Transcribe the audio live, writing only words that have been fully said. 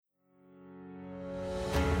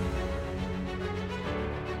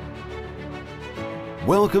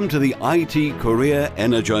Welcome to the IT Career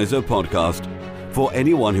Energizer podcast. For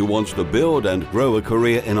anyone who wants to build and grow a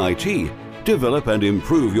career in IT, develop and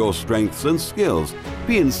improve your strengths and skills,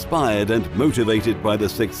 be inspired and motivated by the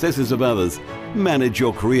successes of others, manage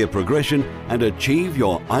your career progression, and achieve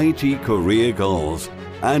your IT career goals.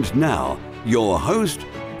 And now, your host,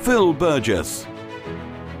 Phil Burgess.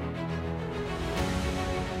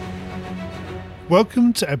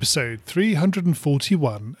 Welcome to episode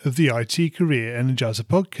 341 of the IT Career Energizer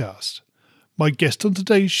podcast. My guest on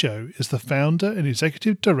today's show is the founder and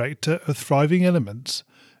executive director of Thriving Elements,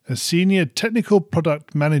 a senior technical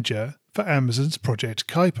product manager for Amazon's Project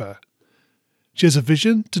Kuiper. She has a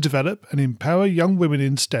vision to develop and empower young women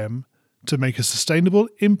in STEM to make a sustainable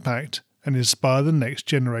impact and inspire the next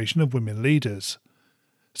generation of women leaders.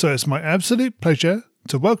 So it's my absolute pleasure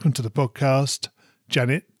to welcome to the podcast,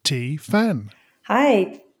 Janet T. Fan.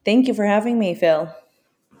 Hi, thank you for having me, Phil.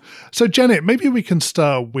 So, Janet, maybe we can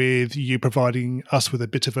start with you providing us with a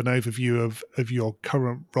bit of an overview of your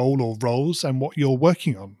current role or roles and what you're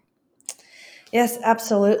working on. Yes,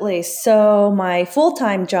 absolutely. So my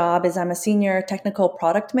full-time job is I'm a senior technical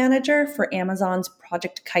product manager for Amazon's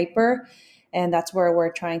Project Kuiper, and that's where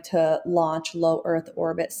we're trying to launch low Earth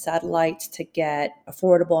orbit satellites to get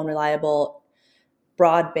affordable and reliable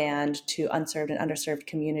broadband to unserved and underserved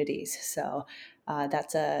communities. So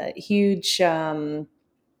that's a huge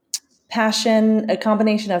passion, a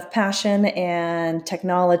combination of passion and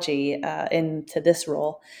technology into this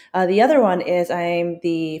role. The other one is I'm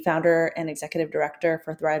the founder and executive director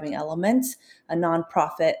for Thriving Elements, a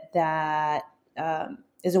nonprofit that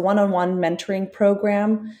is a one-on-one mentoring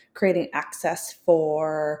program creating access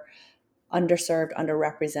for underserved,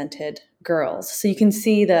 underrepresented girls. So you can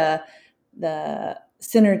see the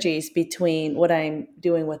synergies between what I'm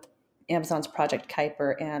doing with Amazon's Project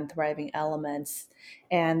Kuiper and Thriving Elements.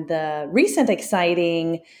 And the recent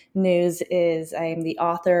exciting news is I'm the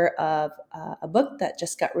author of a book that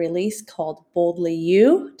just got released called Boldly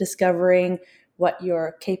You, Discovering What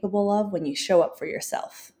You're Capable of When You Show Up for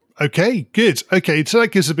Yourself. Okay, good. Okay, so that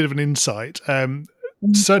gives a bit of an insight.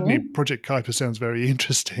 Certainly Project Kuiper sounds very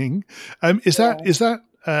interesting. Is that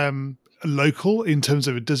local in terms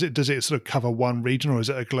of, does it sort of cover one region, or is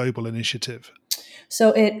it a global initiative? So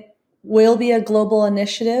it will be a global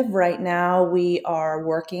initiative. Right now, we are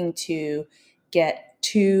working to get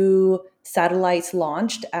 2 satellites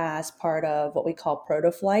launched as part of what we call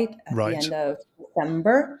Protoflight at the end of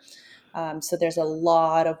December. So there's a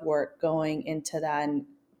lot of work going into that, and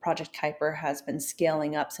Project Kuiper has been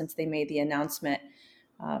scaling up since they made the announcement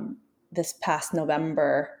this past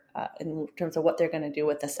November in terms of what they're going to do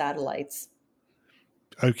with the satellites.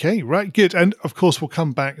 Okay, right, good. And of course, we'll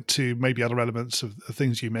come back to maybe other elements of the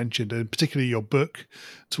things you mentioned, and particularly your book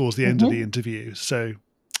towards the end of the interview. So,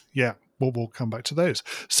 yeah, we'll come back to those.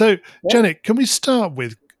 So, Janet, can we start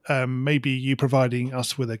with maybe you providing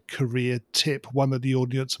us with a career tip, one that the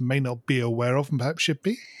audience may not be aware of and perhaps should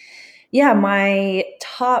be? Yeah, my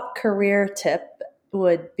top career tip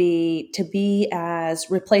would be to be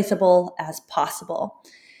as replaceable as possible.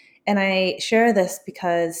 And I share this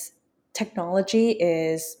because technology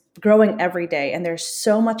is growing every day, and there's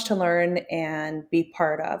so much to learn and be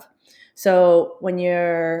part of. So when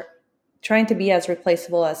you're trying to be as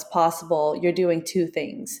replaceable as possible, you're doing 2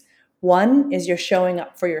 things. One is you're showing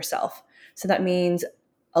up for yourself. So that means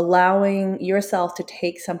allowing yourself to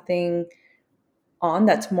take something on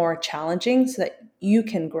that's more challenging so that you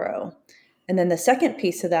can grow. And then the second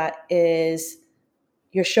piece of that is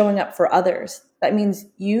you're showing up for others. That means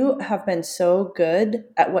you have been so good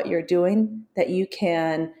at what you're doing that you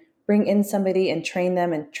can bring in somebody and train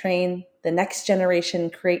them and train the next generation,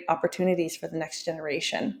 create opportunities for the next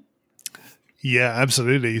generation. Yeah,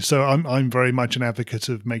 absolutely. So I'm very much an advocate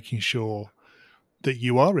of making sure that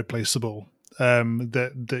you are replaceable,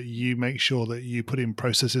 that you make sure that you put in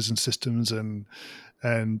processes and systems and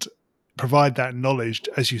provide that knowledge,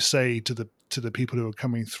 as you say, to the people who are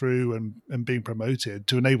coming through and being promoted,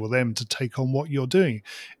 to enable them to take on what you're doing.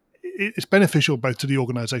 It's beneficial both to the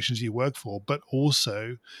organizations you work for, but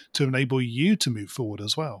also to enable you to move forward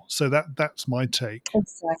as well. So that's my take.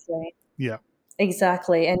 Exactly. Yeah.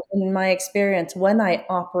 Exactly. And in my experience, when I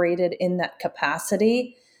operated in that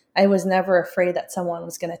capacity, I was never afraid that someone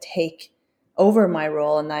was going to take over my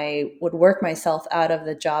role and I would work myself out of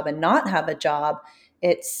the job and not have a job.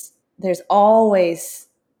 There's always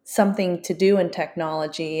something to do in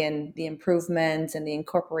technology and the improvements and the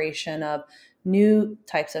incorporation of new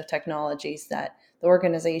types of technologies that the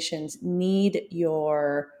organizations need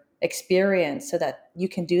your experience so that you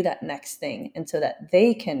can do that next thing and so that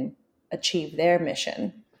they can achieve their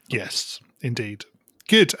mission. Yes, indeed.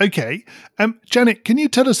 Good. Okay. Janet, can you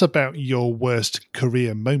tell us about your worst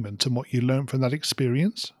career moment and what you learned from that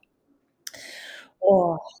experience?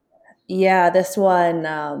 Oh, yeah, this one.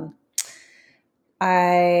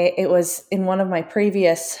 It was in one of my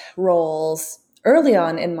previous roles early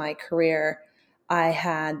on in my career. I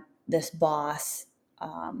had this boss,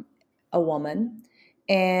 um, a woman,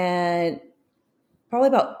 and probably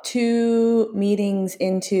about 2 meetings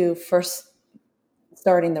into first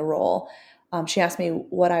starting the role, she asked me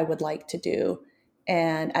what I would like to do.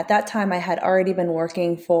 And at that time, I had already been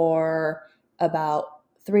working for about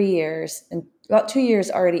 3 years and about 2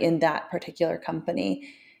 years already in that particular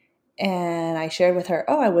company. And I shared with her,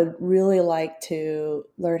 oh, I would really like to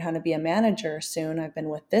learn how to be a manager soon. I've been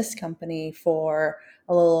with this company for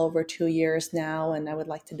a little over 2 years now, and I would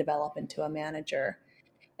like to develop into a manager.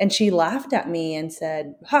 And she laughed at me and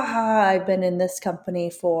said, ha ha, I've been in this company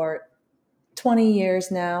for 20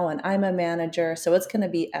 years now and I'm a manager. So it's going to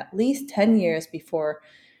be at least 10 years before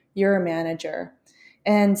you're a manager.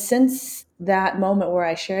 And since that moment where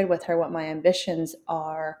I shared with her what my ambitions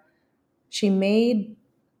are, she made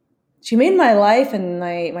my life and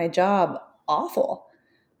my job awful.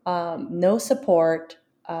 No support,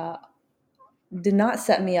 did not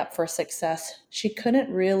set me up for success. She couldn't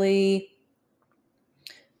really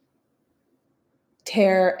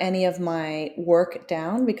tear any of my work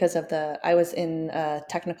down because of I was in a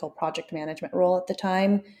technical project management role at the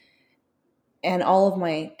time. And all of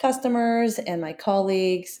my customers and my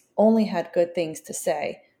colleagues only had good things to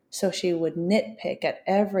say. So she would nitpick at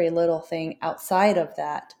every little thing outside of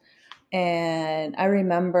that. And I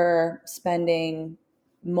remember spending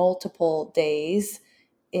multiple days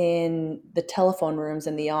in the telephone rooms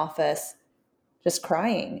in the office, just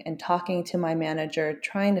crying and talking to my manager,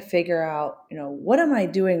 trying to figure out, what am I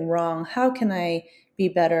doing wrong? How can I be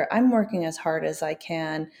better? I'm working as hard as I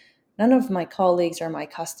can. None of my colleagues or my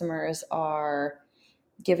customers are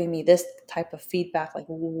giving me this type of feedback. Like,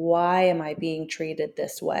 why am I being treated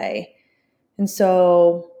this way? And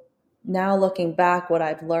so now looking back, what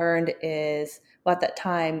I've learned is, well, at that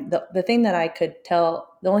time, the thing that I could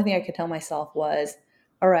tell, the only thing I could tell myself was,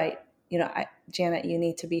 all right, Janet, you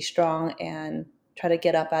need to be strong and try to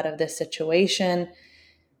get up out of this situation.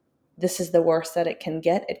 This is the worst that it can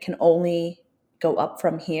get. It can only go up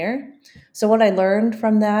from here. So what I learned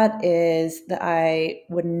from that is that I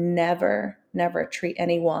would never treat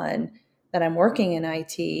anyone that I'm working in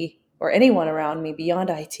IT or anyone around me beyond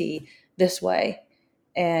IT this way.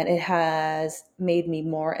 And it has made me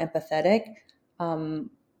more empathetic.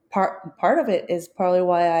 Part of it is probably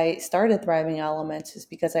why I started Thriving Elements, is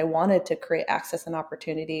because I wanted to create access and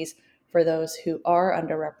opportunities for those who are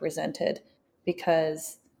underrepresented,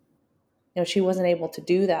 because she wasn't able to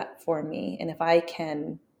do that for me. And if I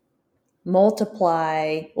can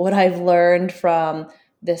multiply what I've learned from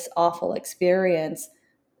this awful experience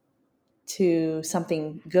to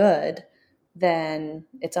something good, then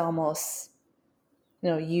it's almost,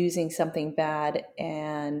 using something bad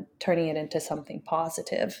and turning it into something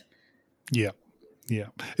positive. Yeah. Yeah.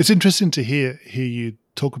 It's interesting to hear you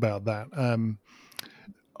talk about that.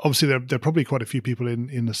 Obviously, there are probably quite a few people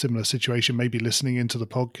in a similar situation, maybe listening into the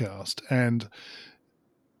podcast. And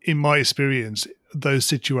in my experience, those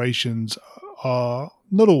situations are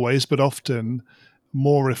not always, but often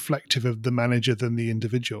more reflective of the manager than the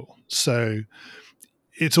individual. So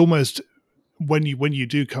it's almost when you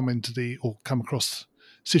do come across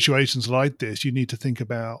situations like this, you need to think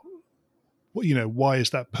about, why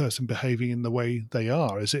is that person behaving in the way they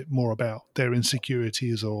are? Is it more about their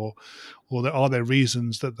insecurities, or are there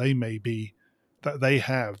reasons that they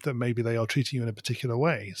have that maybe they are treating you in a particular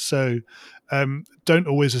way? So don't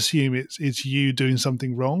always assume it's you doing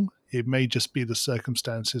something wrong. It may just be the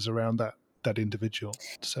circumstances around that individual.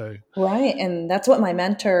 So right. And that's what my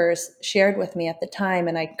mentors shared with me at the time.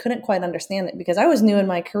 And I couldn't quite understand it because I was new in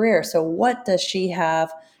my career. So what does she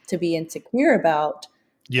have to be insecure about?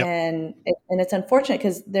 Yep. And it's unfortunate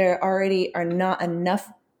because there already are not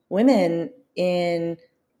enough women in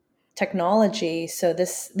technology. So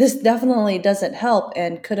this definitely doesn't help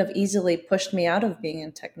and could have easily pushed me out of being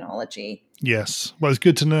in technology. Yes. Well, it's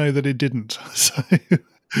good to know that it didn't. So,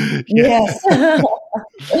 yes.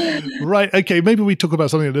 Right. Okay. Maybe we talk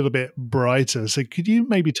about something a little bit brighter. So could you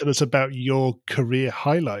maybe tell us about your career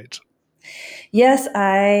highlight? Yes,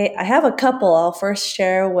 I have a couple. I'll first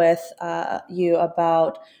share with you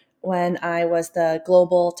about when I was the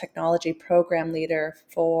Global Technology Program Leader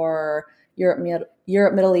for Europe,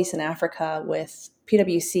 Middle East, and Africa with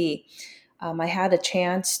PwC. I had a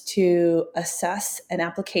chance to assess an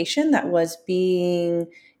application that was being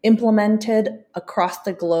implemented across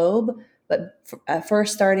the globe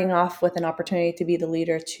first starting off with an opportunity to be the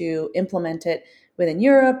leader to implement it within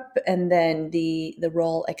Europe, and then the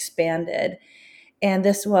role expanded. And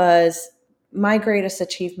this was my greatest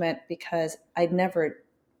achievement because I'd never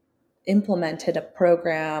implemented a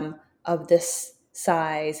program of this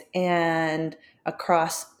size and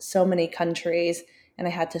across so many countries. And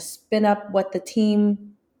I had to spin up what the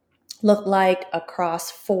team looked like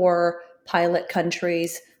across 4 pilot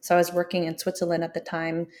countries. So I was working in Switzerland at the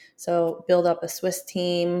time. So build up a Swiss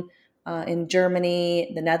team in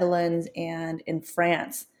Germany, the Netherlands, and in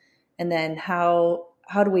France. And then how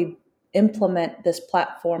do we implement this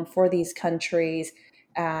platform for these countries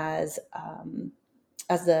as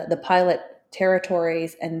the pilot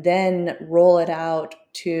territories, and then roll it out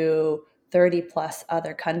to 30 plus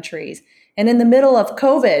other countries, and in the middle of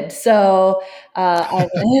COVID. So,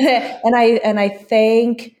 and I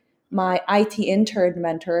thank my IT intern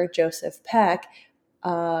mentor, Joseph Peck,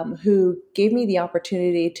 who gave me the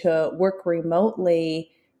opportunity to work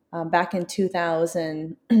remotely back in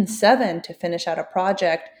 2007 to finish out a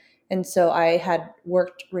project. And so I had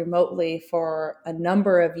worked remotely for a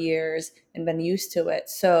number of years and been used to it.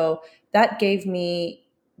 So that gave me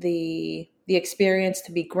the experience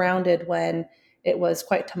to be grounded when it was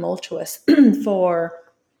quite tumultuous for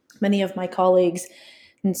many of my colleagues.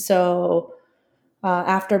 And so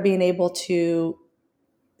after being able to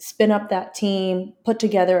spin up that team, put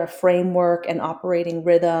together a framework and operating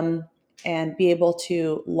rhythm, and be able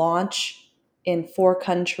to launch in 4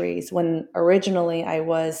 countries when originally I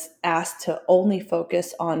was asked to only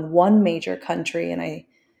focus on one major country.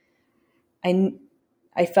 And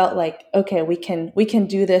I felt like, okay, we can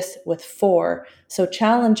do this with 4. So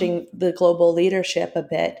challenging the global leadership a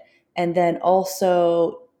bit. And then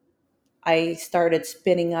also I started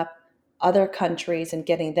spinning up other countries and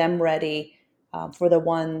getting them ready for the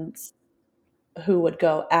ones who would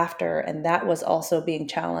go after. And that was also being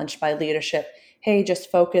challenged by leadership. Hey,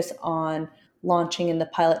 just focus on launching in the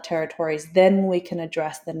pilot territories, then we can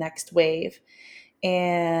address the next wave.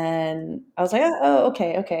 And I was like, oh,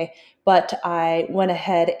 okay. But I went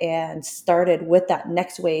ahead and started with that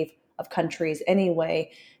next wave of countries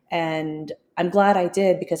anyway. And I'm glad I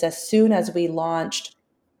did, because as soon as we launched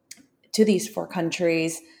to these 4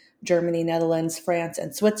 countries, Germany, Netherlands, France,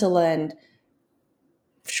 and Switzerland,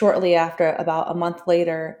 shortly after, about a month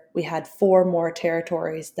later, we had 4 more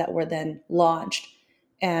territories that were then launched.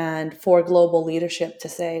 And for global leadership to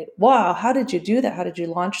say, wow, how did you do that? How did you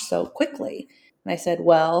launch so quickly? And I said,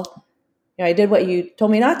 well, I did what you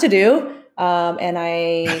told me not to do. And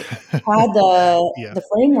I had the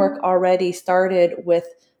framework already started with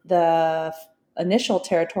the initial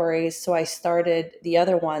territories. So I started the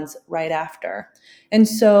other ones right after. And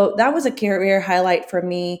so that was a career highlight for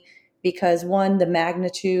me, because one, the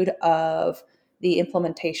magnitude of the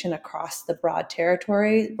implementation across the broad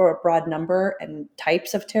territory, or a broad number and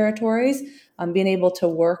types of territories, being able to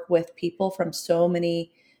work with people from so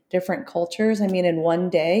many different cultures. I mean, in one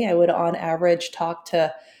day, I would on average talk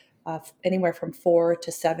to anywhere from 4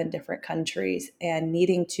 to 7 different countries, and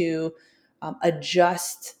needing to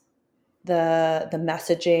adjust the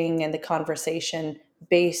messaging and the conversation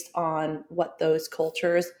based on what those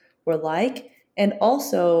cultures were like. And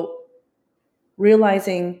also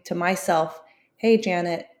realizing to myself, hey,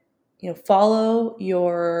 Janet, follow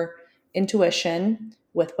your intuition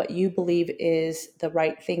with what you believe is the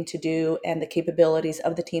right thing to do and the capabilities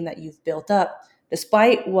of the team that you've built up,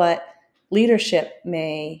 despite what leadership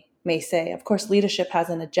may say. Of course, leadership has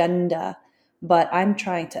an agenda, but I'm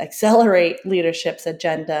trying to accelerate leadership's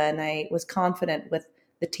agenda. And I was confident with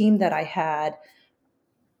the team that I had,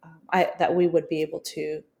 that we would be able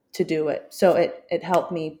to do it. So it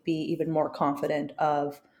helped me be even more confident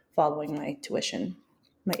of following my intuition.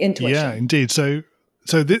 Yeah, indeed. So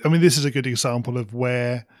this is a good example of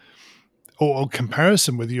where, or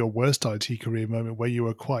comparison with your worst IT career moment, where you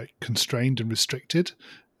were quite constrained and restricted.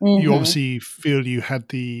 Mm-hmm. You obviously feel you had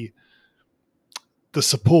the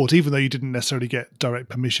support, even though you didn't necessarily get direct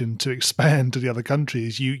permission to expand to the other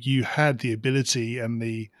countries. You had the ability and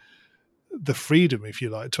the freedom, if you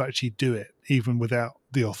like, to actually do it, even without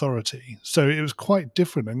the authority. So it was quite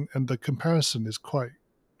different, and the comparison is quite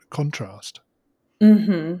a contrast.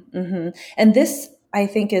 Mm-hmm, mm-hmm. And this, I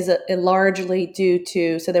think, is largely due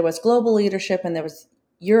to, so there was global leadership and there was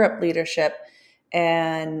Europe leadership,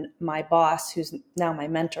 and my boss, who's now my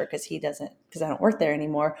mentor, because I don't work there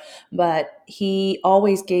anymore, but he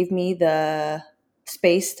always gave me the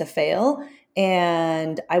space to fail.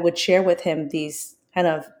 And I would share with him these kind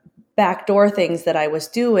of backdoor things that I was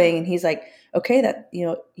doing. And he's like, okay, that,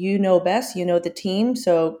 you know best, you know the team,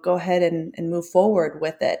 so go ahead and move forward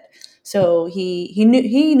with it. So he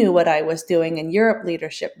knew what I was doing, and Europe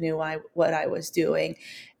leadership knew what I was doing,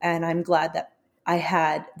 and I'm glad that I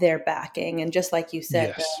had their backing, and just like you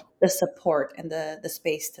said, Yes. the support and the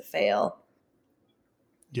space to fail.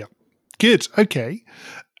 Yeah. Good. Okay.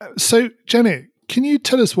 So, Janet, can you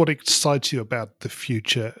tell us what excites you about the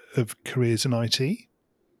future of careers in IT?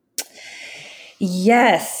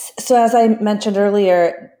 Yes. So as I mentioned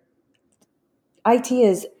earlier, IT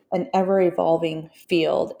is an ever-evolving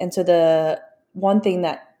field. And so the one thing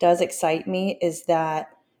that does excite me is that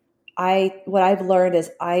what I've learned is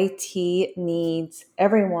IT needs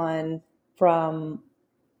everyone from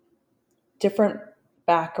different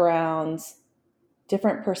backgrounds,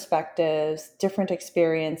 different perspectives, different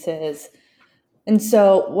experiences. And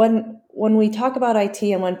so when we talk about IT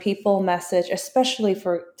and when people message, especially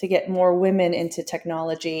to get more women into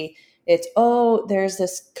technology, it's, oh, there's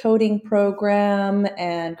this coding program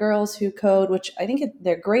and Girls Who Code, which I think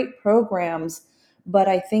they're great programs, but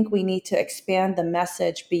I think we need to expand the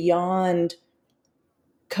message beyond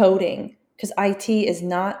coding, because IT is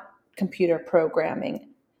not computer programming.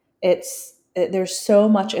 There's so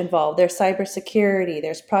much involved. There's cybersecurity,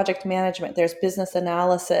 there's project management, there's business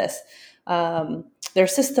analysis,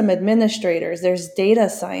 there's system administrators, there's data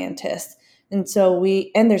scientists. And so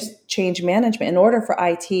there's change management. In order for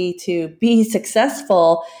IT to be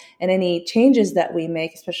successful, and any changes that we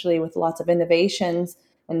make, especially with lots of innovations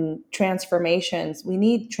and transformations, we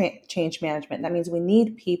need change management. That means we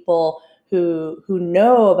need people who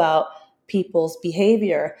know about people's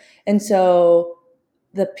behavior. And so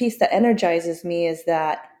the piece that energizes me is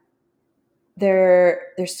that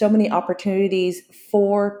there's so many opportunities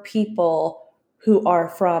for people who are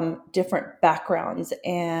from different backgrounds,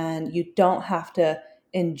 and you don't have to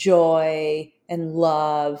enjoy and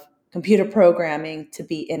love computer programming to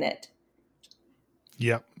be in it.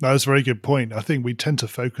 Yeah, that was a very good point. I think we tend to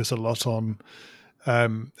focus a lot on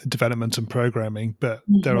development and programming, but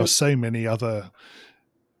there are so many other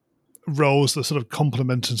roles that sort of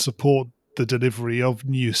complement and support the delivery of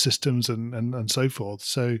new systems and so forth.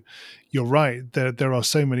 So you're right, there are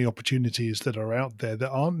so many opportunities that are out there that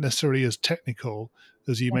aren't necessarily as technical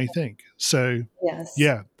as you may think. So Yes.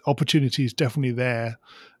 Yeah, opportunities definitely there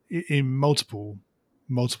in multiple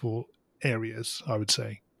areas, I would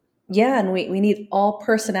say. Yeah, and we need all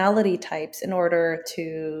personality types in order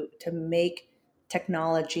to make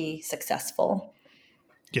technology successful.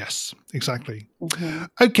 Yes, exactly. Mm-hmm.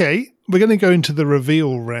 Okay, we're going to go into the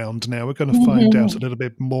reveal round now. We're going to find out a little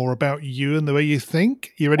bit more about you and the way you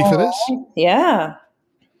think. You ready for this? Yeah.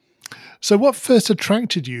 So what first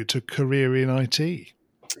attracted you to career in IT?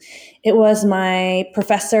 It was my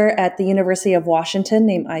professor at the University of Washington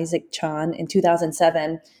named Isaac Chan in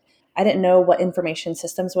 2007. I didn't know what information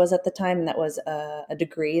systems was at the time, and that was a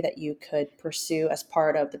degree that you could pursue as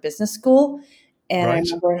part of the business school. And Right. I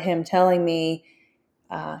remember him telling me,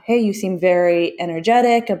 hey, you seem very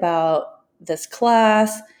energetic about this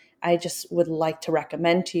class. I just would like to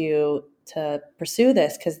recommend to you to pursue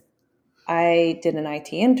this, because I did an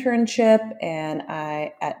IT internship and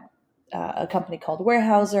at a company called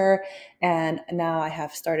Weyerhaeuser, and now I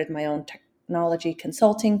have started my own technology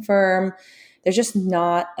consulting firm. There's just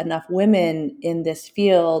not enough women in this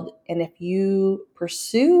field, and if you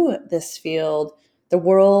pursue this field, the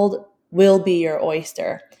world will be your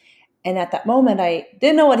oyster. And at that moment, I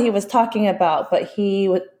didn't know what he was talking about, but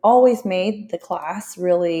he always made the class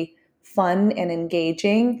really fun and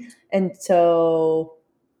engaging. And so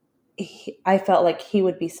I felt like he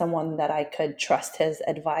would be someone that I could trust his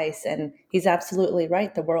advice. And he's absolutely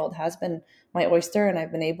right. The world has been my oyster, and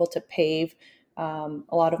I've been able to pave a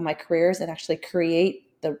lot of my careers and actually create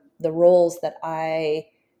the roles that I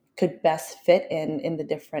could best fit in the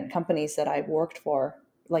different companies that I've worked for.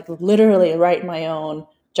 Like literally write my own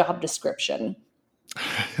job description.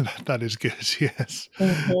 That is good, yes.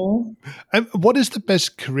 Mm-hmm. And what is the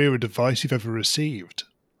best career advice you've ever received?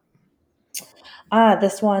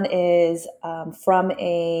 This one is from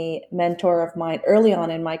a mentor of mine early on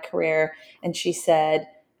in my career. And she said,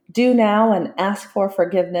 do now and ask for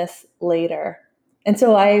forgiveness later. And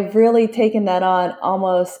so I've really taken that on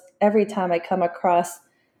almost every time I come across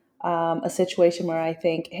a situation where I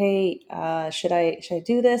think, hey, should I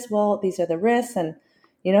do this? Well, these are the risks. And,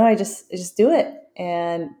 I just do it.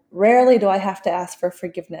 And rarely do I have to ask for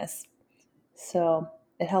forgiveness. So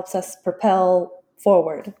it helps us propel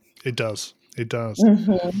forward. It does. It does.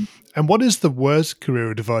 Mm-hmm. And what is the worst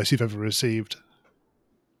career advice you've ever received?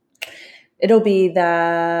 It'll be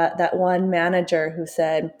that one manager who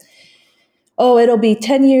said, oh, it'll be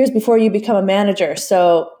 10 years before you become a manager.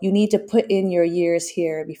 So you need to put in your years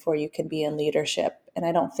here before you can be in leadership. And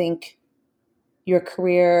I don't think your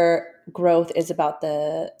career growth is about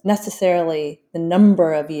necessarily the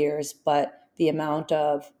number of years, but the amount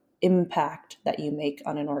of impact that you make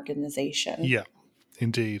on an organization. Yeah,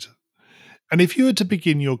 indeed. And if you were to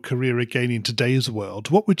begin your career again in today's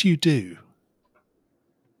world, what would you do?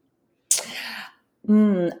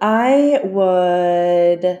 I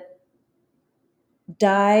would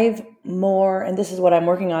dive more, and this is what I'm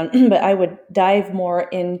working on, but I would dive more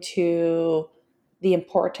into the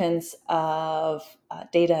importance of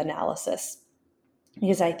data analysis,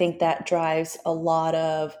 because I think that drives a lot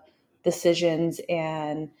of decisions,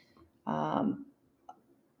 and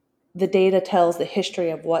the data tells the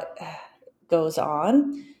history of what goes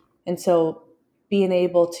on. And so being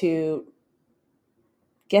able to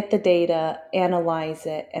get the data, analyze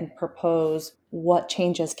it, and propose what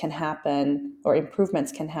changes can happen or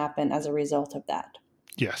improvements can happen as a result of that.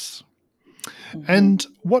 Yes. And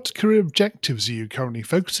what career objectives are you currently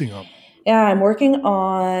focusing on? Yeah, I'm working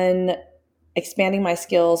on expanding my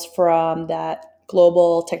skills from that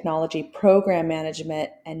global technology program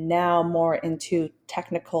management and now more into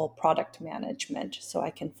technical product management, so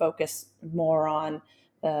I can focus more on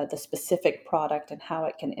the specific product and how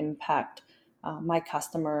it can impact my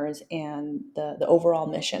customers and the overall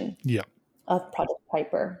mission of Project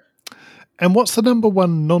Piper. And what's the number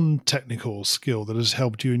one non-technical skill that has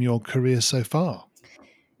helped you in your career so far?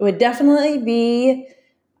 It would definitely be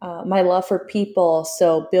my love for people.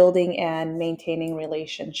 So building and maintaining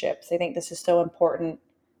relationships. I think this is so important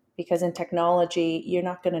because in technology, you're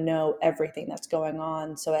not going to know everything that's going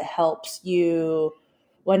on. So it helps you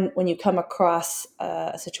when you come across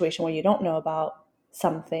a situation where you don't know about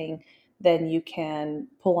something, then you can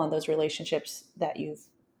pull on those relationships that you've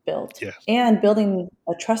built. Yes. And building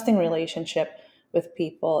a trusting relationship with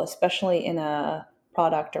people, especially in a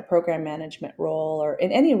product or program management role or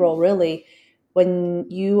in any role really, when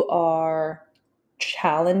you are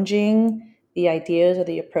challenging the ideas or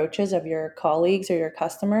the approaches of your colleagues or your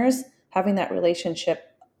customers, having that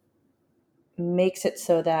relationship makes it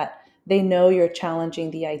so that they know you're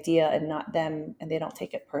challenging the idea and not them, and they don't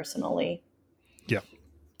take it personally. Yeah.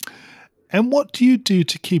 And what do you do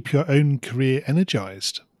to keep your own career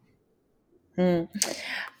energized? This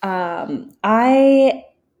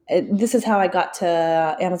is how I got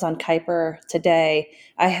to Amazon Kuiper today.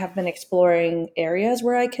 I have been exploring areas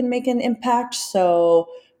where I can make an impact. So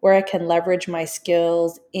where I can leverage my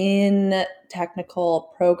skills in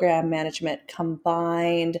technical program management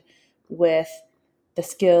combined with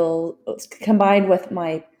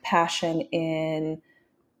my passion in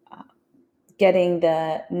getting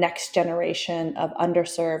the next generation of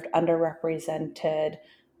underserved, underrepresented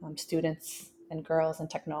students and girls in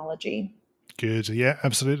technology. Good. Yeah,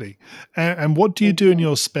 absolutely. And what do you do in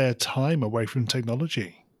your spare time away from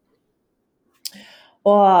technology?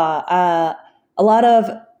 A lot of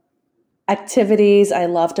activities. I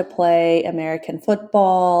love to play American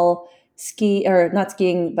football, not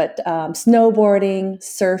skiing, but snowboarding,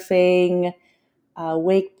 surfing,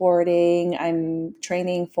 wakeboarding. I'm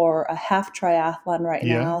training for a half triathlon right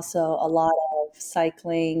now, so a lot of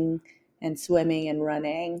cycling and swimming and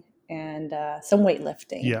running and some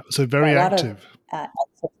weightlifting. Yeah, so very active.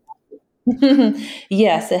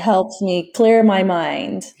 Yes, it helps me clear my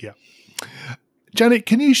mind. Yeah. Janet,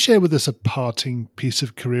 can you share with us a parting piece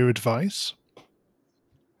of career advice?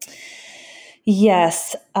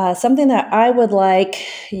 Yes, something that I would like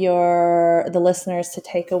the listeners to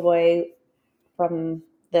take away from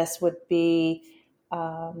this would be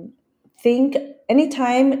think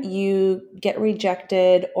anytime you get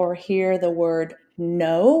rejected or hear the word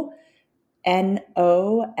no,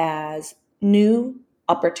 N-O, as new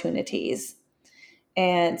opportunities.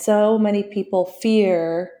 And so many people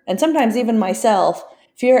fear, and sometimes even myself,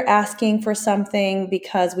 fear asking for something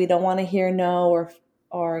because we don't want to hear no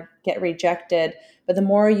or get rejected. But the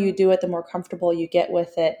more you do it, the more comfortable you get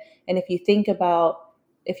with it. And if you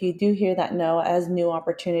do hear that no as new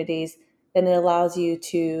opportunities, then it allows you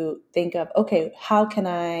to think of, okay, how can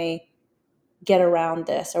I get around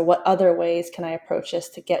this? Or what other ways can I approach this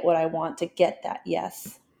to get what I want, to get that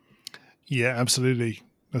yes? Yeah, absolutely.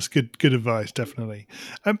 That's good advice, definitely.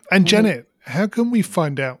 And Janet, how can we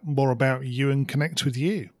find out more about you and connect with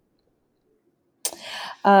you?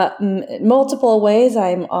 Multiple ways.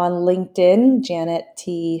 I'm on LinkedIn, Janet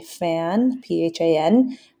T. Phan,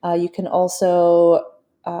 Phan. You can also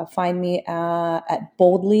find me at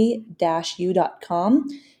boldly-u.com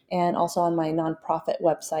and also on my nonprofit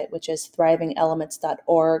website, which is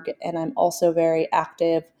thrivingelements.org. And I'm also very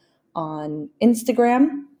active on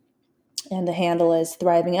Instagram. And the handle is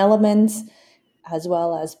Thriving Elements, as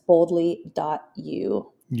well as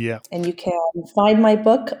boldly.u. Yeah. And you can find my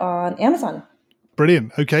book on Amazon.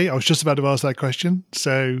 Brilliant. Okay. I was just about to ask that question.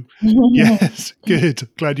 So, yes, good.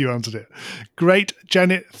 Glad you answered it. Great.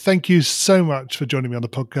 Janet, thank you so much for joining me on the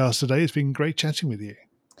podcast today. It's been great chatting with you.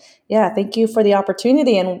 Yeah, thank you for the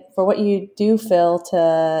opportunity and for what you do, Phil,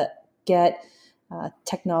 to get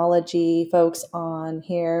technology folks on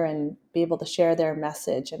here and be able to share their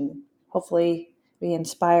message and hopefully be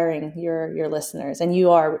inspiring your listeners. And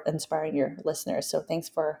you are inspiring your listeners. So thanks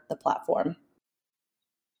for the platform.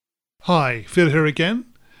 Hi, Phil here again.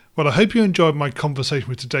 Well, I hope you enjoyed my conversation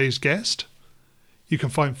with today's guest. You can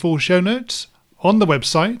find full show notes on the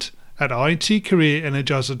website at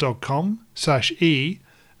itcareerenergizer.com/e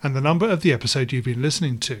and the number of the episode you've been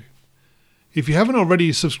listening to. If you haven't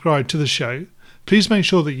already subscribed to the show, please make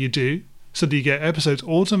sure that you do so that you get episodes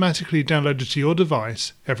automatically downloaded to your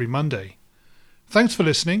device every Monday. Thanks for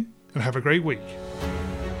listening and have a great week.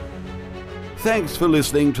 Thanks for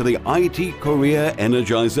listening to the IT Career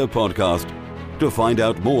Energizer podcast. To find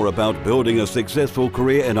out more about building a successful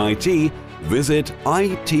career in IT, visit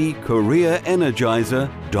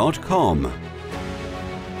itcareerenergizer.com.